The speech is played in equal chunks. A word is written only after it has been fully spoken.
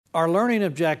Our learning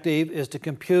objective is to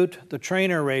compute the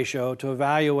Treynor ratio to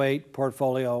evaluate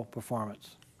portfolio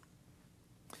performance.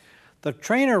 The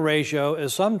Treynor ratio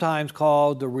is sometimes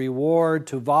called the reward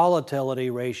to volatility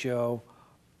ratio,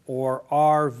 or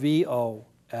RVOL.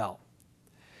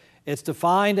 It's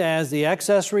defined as the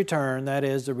excess return, that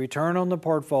is, the return on the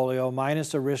portfolio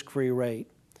minus the risk-free rate,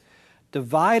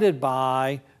 divided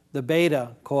by the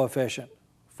beta coefficient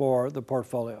for the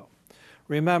portfolio.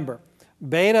 Remember,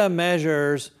 beta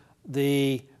measures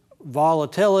the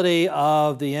volatility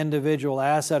of the individual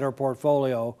asset or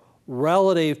portfolio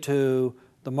relative to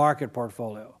the market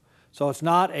portfolio. So it's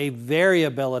not a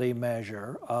variability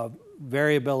measure of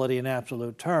variability in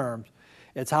absolute terms.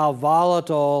 It's how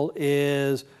volatile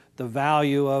is the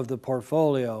value of the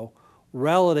portfolio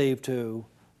relative to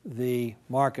the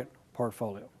market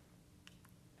portfolio.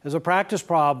 As a practice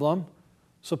problem,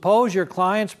 suppose your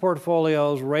client's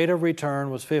portfolio's rate of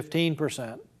return was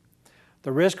 15%,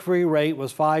 the risk-free rate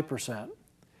was 5%,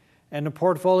 and the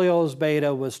portfolio's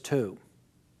beta was 2.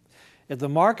 If the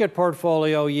market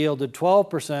portfolio yielded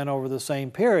 12% over the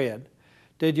same period,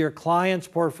 did your client's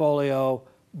portfolio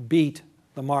beat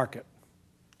the market?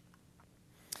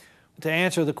 To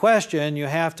answer the question, you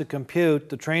have to compute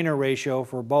the Treynor ratio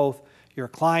for both your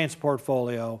client's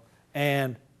portfolio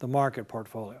and the market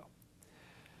portfolio.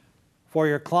 For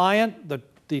your client, the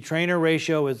Treynor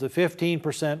ratio is the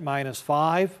 15% minus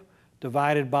 5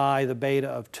 divided by the beta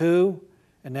of 2,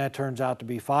 and that turns out to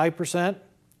be 5%.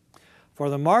 For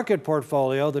the market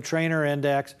portfolio, the Treynor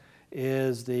index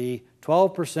is the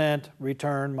 12%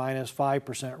 return minus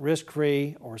 5%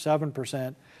 risk-free, or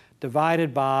 7%,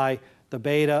 divided by the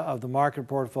beta of the market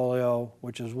portfolio,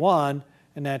 which is 1,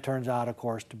 and that turns out, of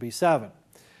course, to be 7.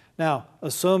 Now,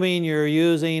 assuming you're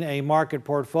using a market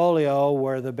portfolio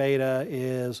where the beta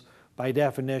is, by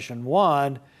definition,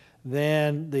 1,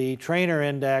 then the Treynor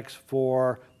index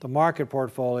for the market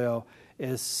portfolio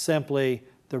is simply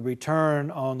the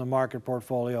return on the market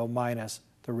portfolio minus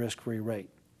the risk-free rate.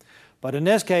 But in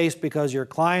this case, because your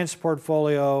client's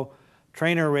portfolio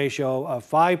Treynor ratio of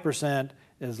 5%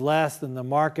 is less than the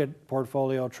market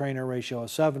portfolio Treynor ratio of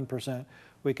 7%,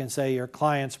 we can say your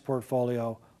client's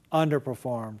portfolio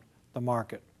underperformed the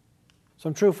market.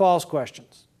 Some true-false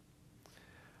questions.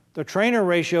 The Treynor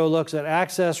ratio looks at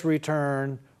excess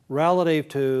return relative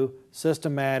to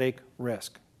systematic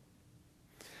risk.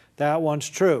 That one's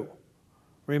true.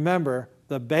 Remember,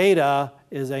 the beta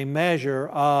is a measure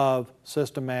of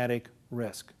systematic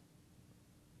risk.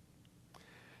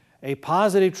 A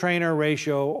positive Treynor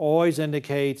ratio always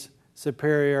indicates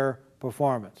superior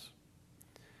performance.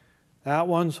 That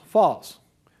one's false,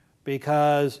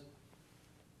 because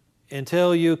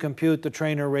until you compute the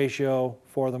Treynor ratio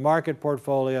for the market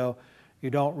portfolio, you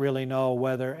don't really know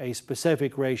whether a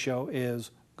specific ratio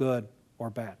is good or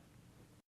bad.